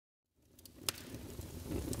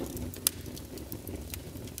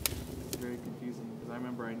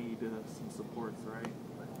remember I need some supports, right?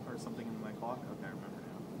 Or something in my clock? Okay, I remember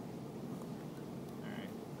now. Alright.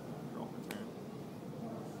 Draw for turn.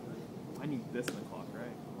 I need this in the clock,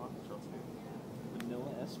 right? Clock control too.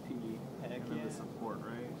 Vanilla SP. Heck And then the support,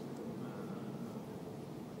 right?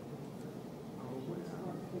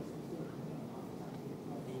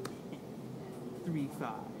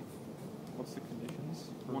 3-5. What's the conditions?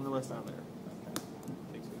 One less other. Okay.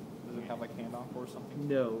 Takes it. Does it have like handoff or something?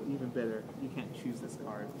 No, even better. You can't choose this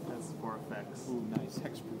card. That's for effects. Ooh, nice.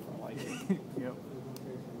 Hexproof. I like it. Yep.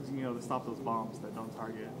 You know, to stop those bombs that don't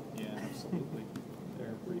target. Yeah, absolutely.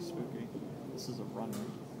 They're pretty spooky. This is a runner.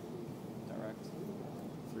 Direct.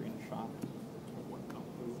 3 in a shot. What the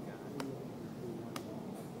this guy?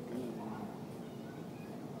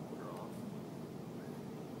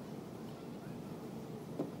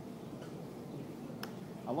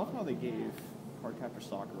 I love how they gave Cardcaptor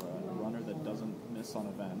Sakura a runner that doesn't miss on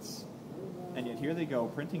events. And yet here they go,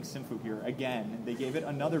 printing Smyphogear again. They gave it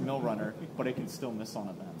another mill runner, but it can still miss on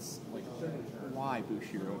events. Like, why,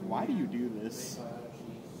 Bushiro? Why do you do this?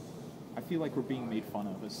 I feel like we're being made fun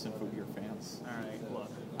of as Smyphogear fans. Alright, look.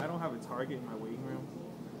 I don't have a target in my waiting room,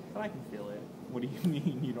 but I can feel it. What do you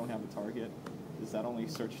mean you don't have a target? Does that only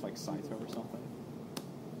search like Saito or something?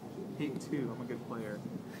 Hit 2, I'm a good player.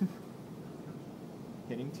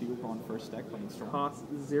 Hitting 2 upon first deck brainstorm. Toss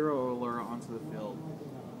 0 allure onto the field.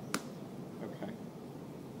 Okay.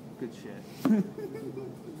 Good shit.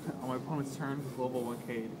 On my opponent's turn, global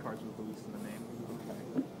 1K, the cards with the least in the name.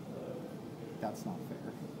 Okay. That's not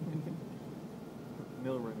fair.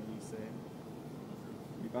 Mill runner, you say?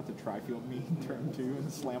 You got the Tri-Field me in turn 2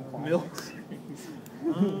 and slam Mill. climax.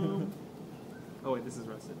 Oh wait, this is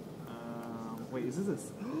rested. Wait, is this a...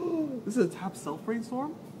 this is a top self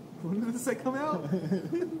brainstorm? When did this set come out?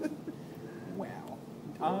 Wow.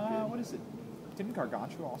 What is it? Didn't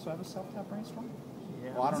Gargantua also have a self-tap brainstorm?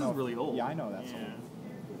 Yeah, well, I don't know. This is really old. Yeah, I know that's old. Alright,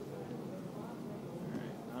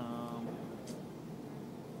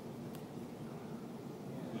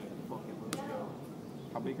 yeah, fuck it, let's go.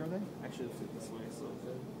 How big are they? I should have fit this way, so...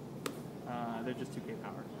 they're just 2K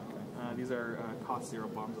power. Okay. These are cost 0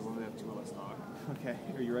 bombs as long as they have 2 less stock. Okay.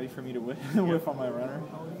 Are you ready for me to whiff on my runner?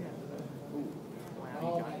 Oh yeah. Ooh. Wow,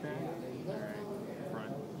 you got that? Alright,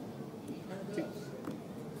 front. 2.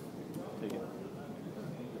 Take it.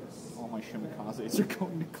 All my Shimikazes are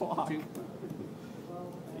going to clock. 2. Take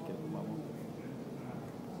it, level.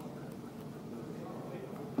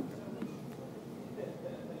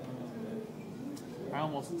 I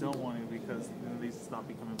almost don't want to because these stop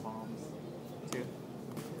becoming bombs. 2.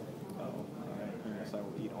 Oh, alright. I guess I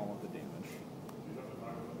will eat all of the damage.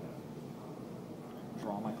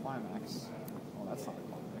 Draw my climax. Oh, that's not a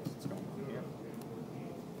climax. It's going on here.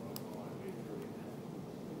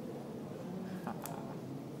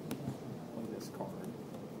 Look at this card.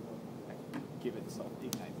 Give itself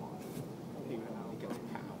Ignite Launch. It gets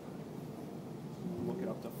pow. Look it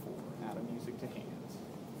up to 4. Add a music to hand.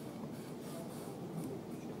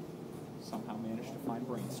 Somehow managed to find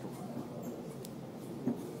Brainstorm.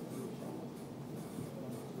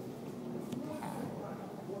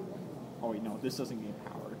 Oh wait, no, this doesn't gain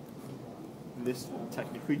power. This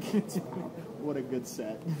technically gets it. What a good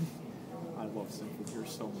set. I love Smyphogear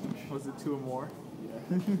so much. Was it 2 or more?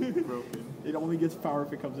 Yeah. Broken. It only gets power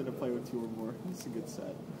if it comes into play with 2 or more. It's a good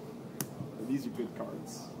set. But these are good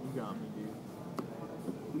cards. You got me, dude.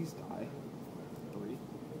 Please die. 3.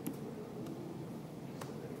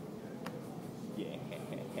 Yeah.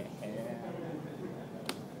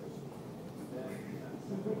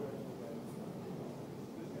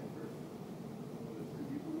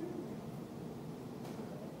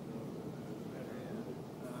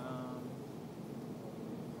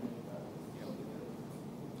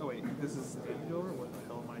 Oh wait, this is Endor? What the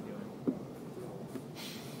hell am I doing?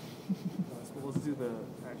 Let's do the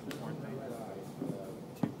actual more thing.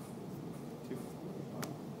 2. 2.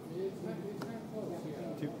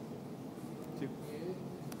 2.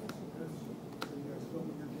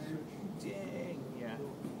 Dang, yeah.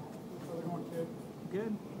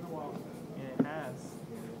 Good. Yeah, it has.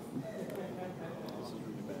 This is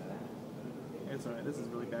really bad. It's alright, this is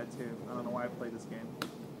really bad too. I don't know why I played this game.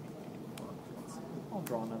 I'll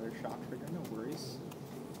draw another shock trigger, no worries.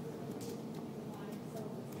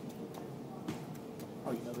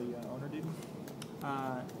 Oh, you know the owner dude?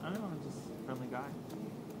 I don't know, I'm just a friendly guy.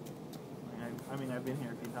 I mean, I've been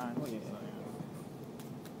here a few times. Oh, yeah. So, yeah.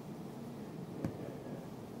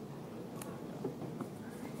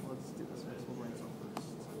 Let's do this first. We'll brainstorm first.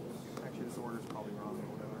 Actually, this order's probably wrong or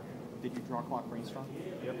whatever. Did you draw clock brainstorm?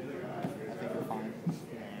 Yep. I think you're fine.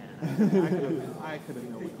 I could have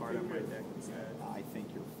milled the card on my deck instead. I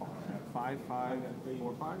think you're far. 5-5,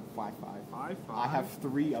 4-5? 5-5. 5-5. I have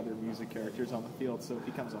 3 other music characters on the field, so it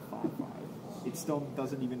becomes a 5-5. It still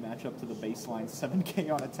doesn't even match up to the baseline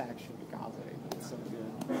 7k on attack Shimikaze. It's so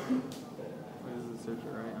good. What is the search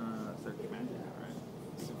right? Search magic, right?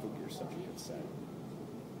 Smyphogear is such a good set.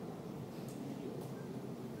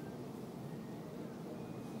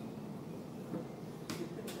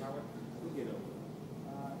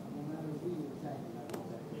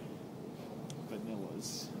 Vanillas.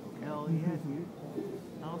 Okay. Hell yeah, dude.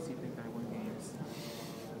 How else do you think I win games?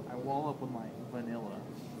 I wall up with my vanilla,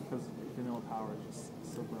 because vanilla power is just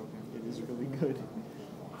so broken. It is really good.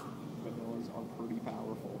 Vanillas are pretty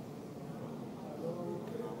powerful.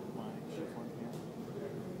 My shift one here.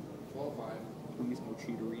 12-5. Please no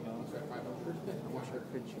cheatery now. I wish I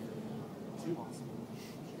could cheat. It's impossible.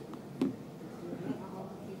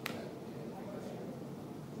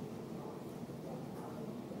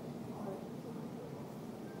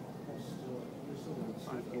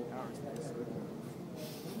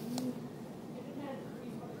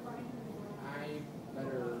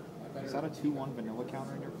 Is that a 2-1 vanilla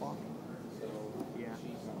counter in your clock? Yeah.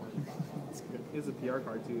 That's good. It was a PR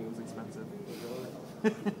card too, it was expensive.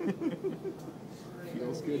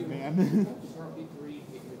 Feels good, man.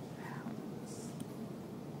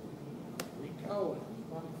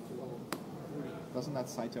 Doesn't that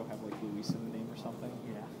Saito have like Luis in the name or something?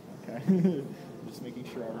 Yeah. Okay. Just making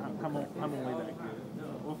sure I remember. I'm only that good.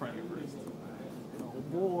 We'll find it first. Oh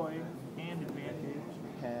boy, hand advantage.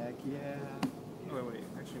 Heck yeah. Oh, wait.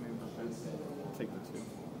 Actually, maybe not this. I'll take the 2.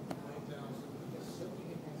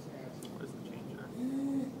 Where's the changer? Oh,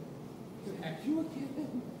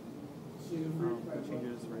 The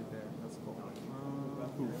changer is right there. That's cool.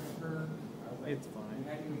 It's fine.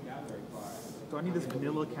 Do I need this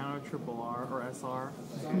vanilla counter triple R or SR?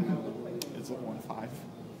 It's a 1-5. Yeah.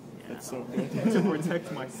 That's so good. To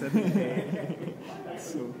protect my 7K. That's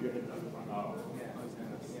so good.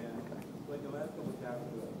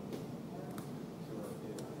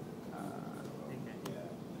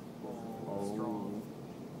 Strong.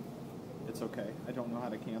 It's okay. I don't know how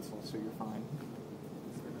to cancel, so you're fine.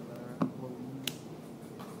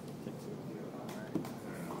 Take 2.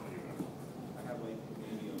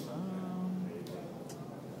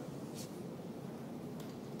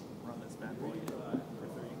 Run this bad boy for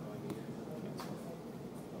 3. Cancel.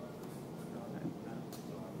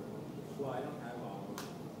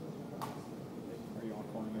 Are you on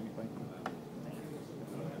calling anything?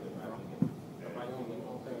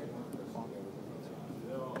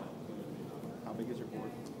 How big is your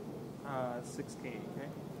board? 6K, okay?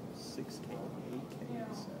 6K, 8K,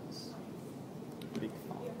 it says. Big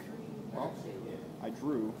fuck. Well, I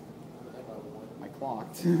drew. I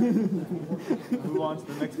clocked. Move on to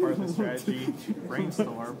the next part of the strategy.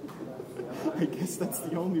 Brainstorm. I guess that's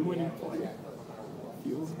the only winning play.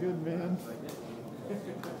 Feels good, man.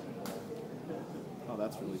 Oh,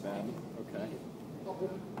 that's really bad. Okay.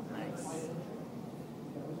 Nice.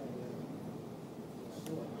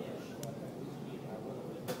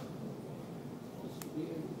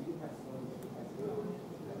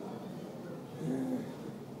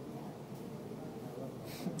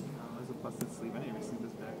 There's a busted sleeve. I didn't even see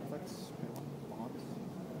this deck. Let's box. I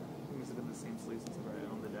think it's been the same sleeve since I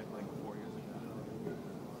owned the deck like 4 years ago.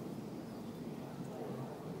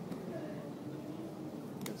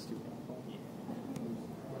 That's too bad.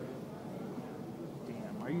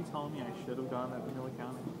 Damn, are you telling me I should have gotten that vanilla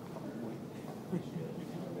counter?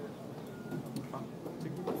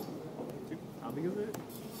 How big is it?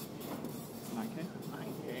 9K?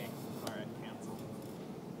 9K. Alright, cancel.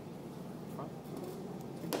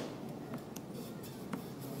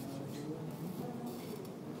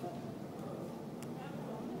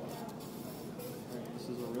 This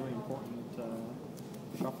is a really important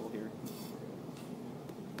shuffle here.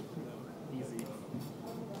 Easy.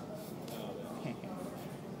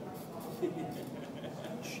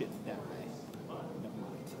 Shit, die. Never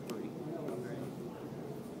mind. 3.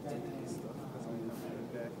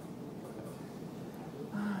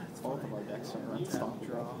 Both of our decks are unstoppable.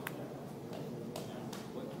 Draw.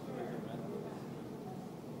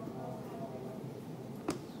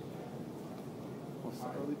 What's the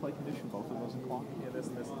early play condition? Both of those in clock? Yeah, this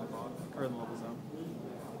in the box. Or in the level zone.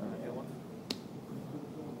 Alright.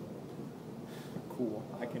 Cool.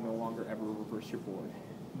 I can no longer ever reverse your board.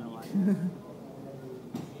 I like it.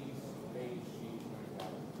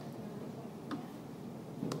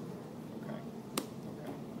 Okay.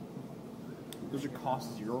 Does it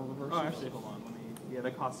cost 0 reversals? Oh, actually, hold on. Let me. Yeah,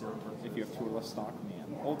 that costs 0 reversals. If you have 2 or less stock,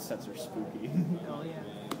 man. Old sets are spooky. Hell yeah.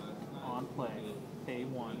 On play. Pay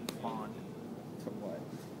 1. Bond. To what?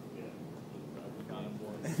 Got him,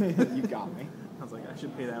 boys. You got me. I was like, I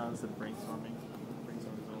should pay that on instead of brainstorming.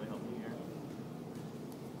 Brainstorming really helped me here.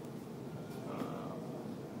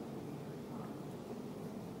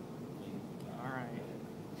 Alright.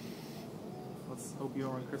 Let's hope you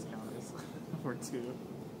don't run Chris counters. Or 2.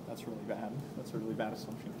 That's really bad. That's a really bad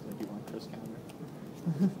assumption because I do want Chris counter.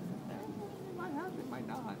 It might happen, might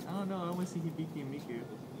not. I don't know. I only see Hibiki and Miku.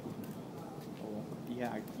 Well,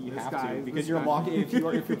 yeah, you This have guy- to because this you're guy- locked. If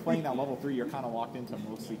you're playing that level 3, you're kind of locked into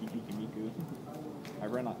mostly Hibiki Miku. I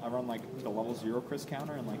run like the level 0 Chris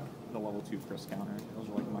counter and like the level 2 Chris counter. Those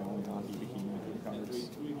are like my only non-Hibiki Miku cards.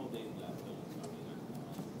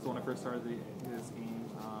 So when I first started this game,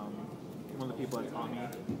 one of the people that taught me,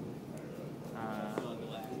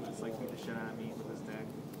 just like beat the shit out of me with this deck,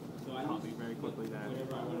 taught me very quickly that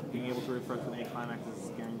being able to refresh with 8 climaxes is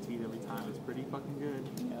guaranteed every time. It's pretty fucking good.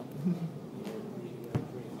 Yeah.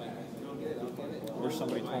 Or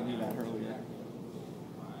somebody told me that earlier.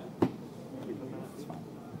 It's fine.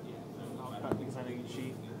 I'll cut because I know you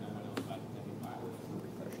cheat.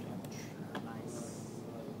 Refresh damage. Nice.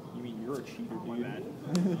 You mean you're a cheater, My dude? bad.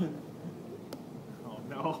 Oh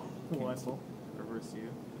no. Cancel. Reverse you.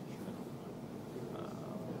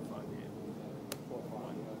 Fuck it.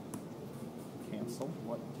 Cancel?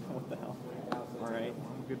 What the hell? Alright.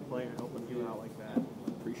 I'm a good player helping you out like that.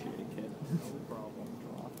 Appreciate it, kid. No problem.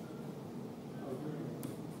 Draw.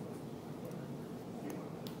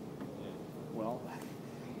 Well,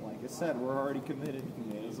 like I said, we're already committed. You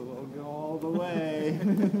may as well go all the way.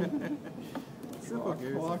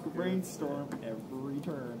 Smyphogear is Clock good. brainstorm every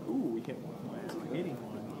turn. Ooh, we hit one. Wow, hitting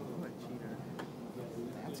one. What a cheater.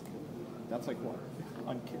 That's good. That's like what?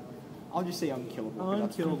 Unkillable. I'll just say unkillable. 'cause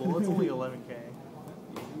that's- Unkillable. It's only 11k.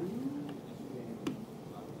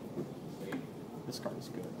 This card is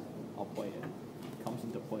good. I'll play it. Comes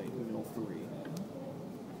into play. Mill 3.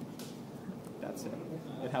 That's it.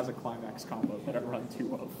 It has a climax combo that I run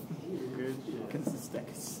 2 of. Good shit. Because this deck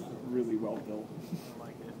is really well built. I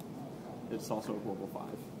like it. It's also a global 5.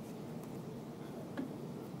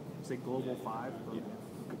 You say global 5? Yeah.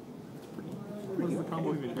 It's pretty What does the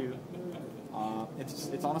combo even do?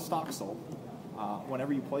 it's on a stock soul.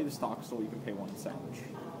 Whenever you play the stock soul, you can pay 1 salvage.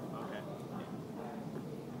 Okay.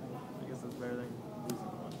 I guess that's better than losing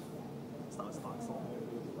one. It's not a stock soul.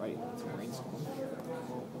 Right? It's a brainstorm.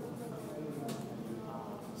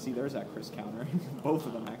 See, there's that Chris counter. Both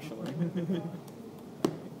of them, actually.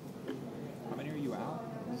 How many are you out?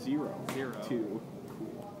 0. 0. 2.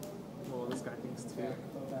 Well, this guy thinks 2.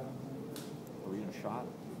 Arena shot.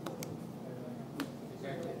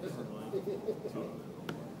 2.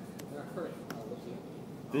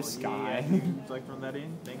 This Oh, guy. Yeah. Would you like to run that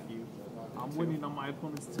in? Thank you. I'm winning on my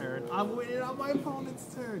opponent's turn. I'm winning on my opponent's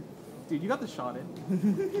turn. Dude, you got the shot in.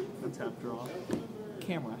 Untap draw.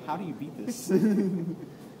 Camera, how do you beat this?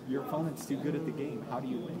 Your opponent's too good at the game. How do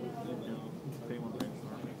you win? No. Pay 1 brainstorm.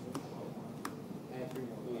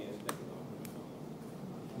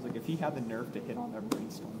 I was like, if he had the nerve to hit on that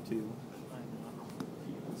brainstorm too, I know.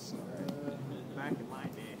 he was. Back in my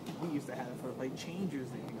day, we used to have it for like changers,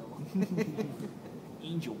 you know.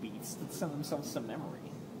 Angel beats that send themselves some memory.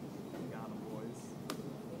 We got 'em, boys.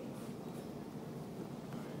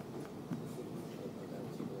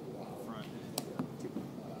 Front.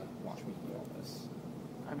 Watch me do all this.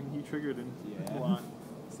 I mean, you triggered in Yeah. block.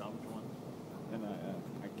 Salvage 1. And I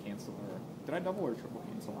cancel or did I double or triple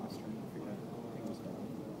cancel last turn? I forget. I think it was double.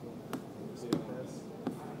 See this.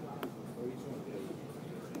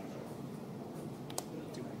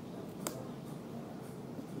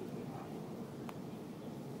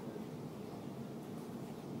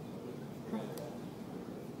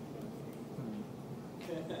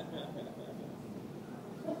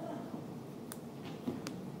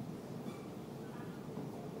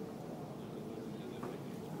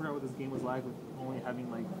 I forgot what this game was like with only having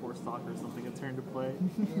like 4 stock or something a turn to play.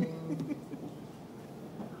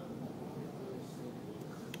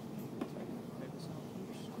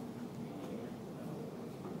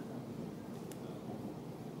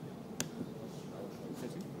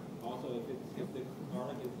 Also, if the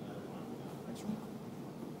garlic is Next one.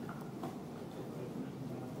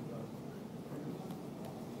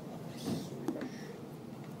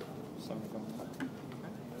 Seven going up.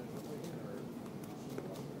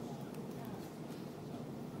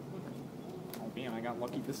 Oh man, I got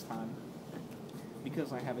lucky this time.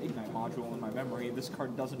 Because I have Ignite module in my memory, this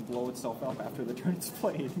card doesn't blow itself up after the turn it's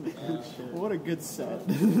played. Shit. What a good set.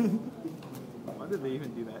 Why did they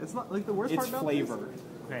even do that? It's not like the worst It's part about flavor. this.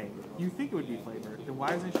 Okay, you think it would be flavor. Then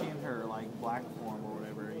why isn't she in her like black form or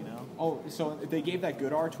whatever? You know? Oh, so they gave that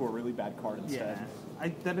good art to a really bad card instead. Yeah.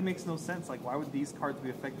 That makes no sense. Like, why would these cards be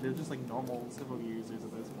affected? They're just like normal Smyphogear users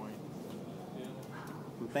at this point.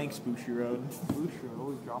 Thanks, Bushiroad. Bushiroad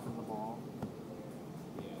always dropping the ball.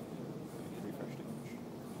 Refresh damage.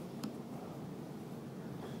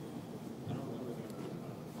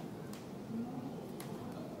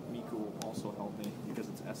 Miku will also help me because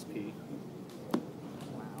it's SP.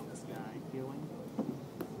 Wow, this guy healing.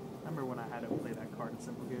 Remember when I had to play that card in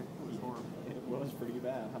Smyphogear? It was horrible. It was pretty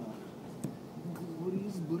bad, huh?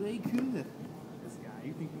 This guy,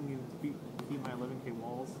 you think you can beat my 11k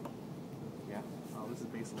walls? Yeah. Oh, this is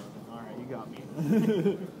base 11. Alright, you got me.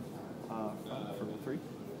 For 3?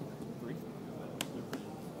 3?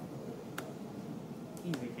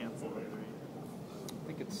 Easy cancel, right? I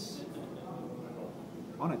think it's...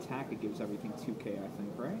 On attack, it gives everything 2k, I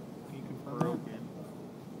think, right? Can you confirm that? Broken.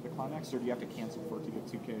 The climax, or do you have to cancel for it to get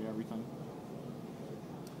 2k everything?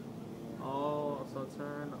 Oh, so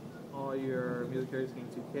turn all your music carriers gain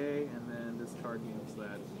 2k, and then this card gains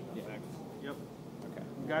that effect. Yep. Okay.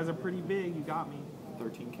 You guys are pretty big, you got me.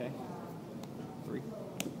 13k? 3?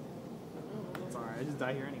 It's alright, I just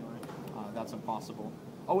die here anyway. That's impossible.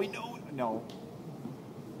 Oh wait, no! No.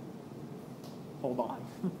 Hold on.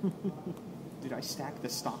 Did I stack the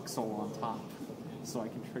stock soul on top so I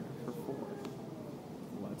can trigger for 4?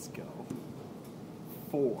 Let's go.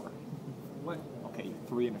 4. What? Okay,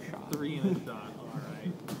 3 in a shot. 3 in a shot,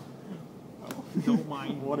 alright. Oh. Don't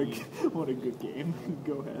mind What a me. what a good game.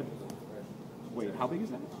 Go ahead. Wait, how big is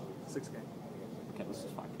that? 6k. Okay, this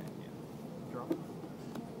is 5k. Yeah. Draw.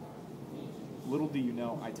 Little do you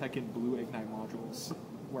know, I tech in blue Ignite modules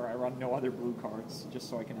where I run no other blue cards just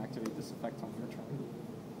so I can activate this effect on your turn.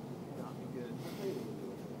 Got me good.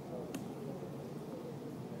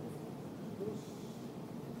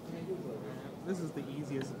 This is the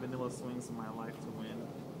easiest vanilla swings in my life to win.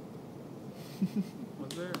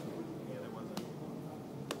 Was there? Yeah, there wasn't.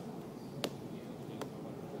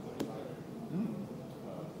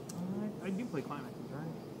 I do play climaxes,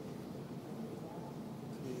 right?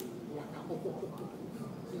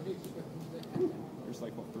 There's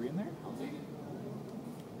like, what, 3 in there?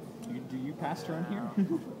 Do you pass turn here?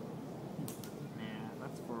 Nah,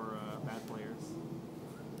 that's for bad players.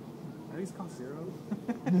 Are these cost 0?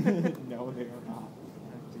 No, they are not.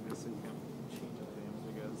 I have to do this so you can change up damage,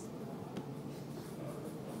 I guess.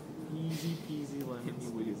 Easy peasy lemon Hit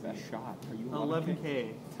me with that shot. Are you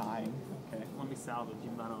 11k. Time. Okay. Let me salvage,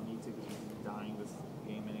 even though I don't need to because I'm dying this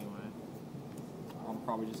game anyway. I'm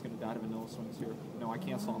probably just going to die to vanilla swings here. No, I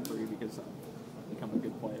cancel on 3 because I become a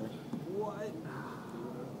good player. What?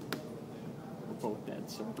 We're both dead,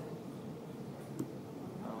 sir.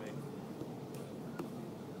 Oh, wait.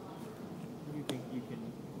 You think you can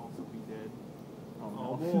also be dead? Oh,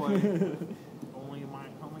 Oh no. boy.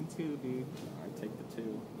 only 2, dude. I take the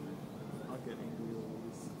 2. I'll get angry over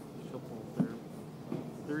this. She'll pull third.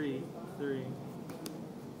 3.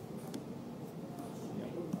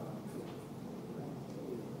 Yep.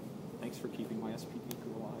 Thanks for keeping my SPD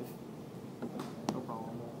crew alive. No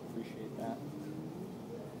problem. Appreciate that.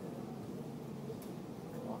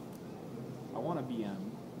 I want to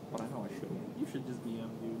BM, but I know I shouldn't. You should just BM,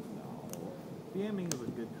 dude. No. BMing is a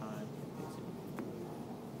good time.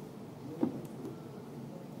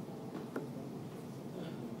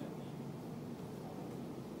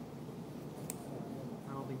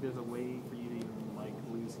 I don't think there's a way for you to even, like,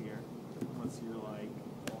 lose here. Unless you're, like,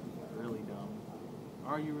 really dumb.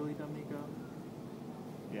 Are you really dumb, Nico?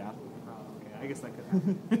 Yeah. Oh, okay. I guess that could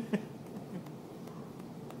happen.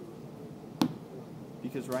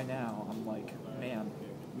 Because right now, I'm like, man,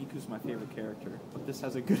 Miku's my favorite character, but this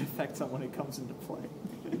has a good effect on when it comes into play.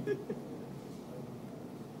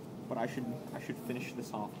 But I should finish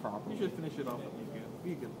this off properly. You should finish it off with Nico.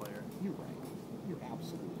 Be a good player. You're right. You're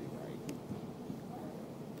absolutely right.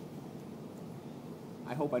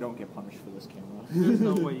 I hope I don't get punished for this camera. There's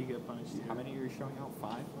no way you get punished here. How many are you showing out?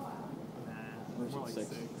 5? Nah, Or is more it like 6?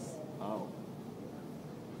 6. Oh.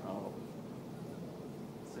 Oh.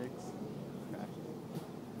 6. Okay.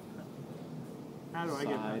 How do I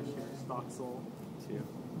get Side. punished here? Stock soul. 2.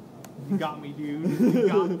 You got me, dude. You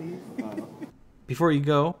got me. Before you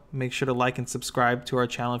go, make sure to like and subscribe to our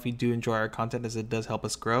channel if you do enjoy our content, as it does help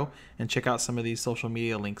us grow, and check out some of these social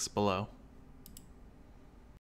media links below.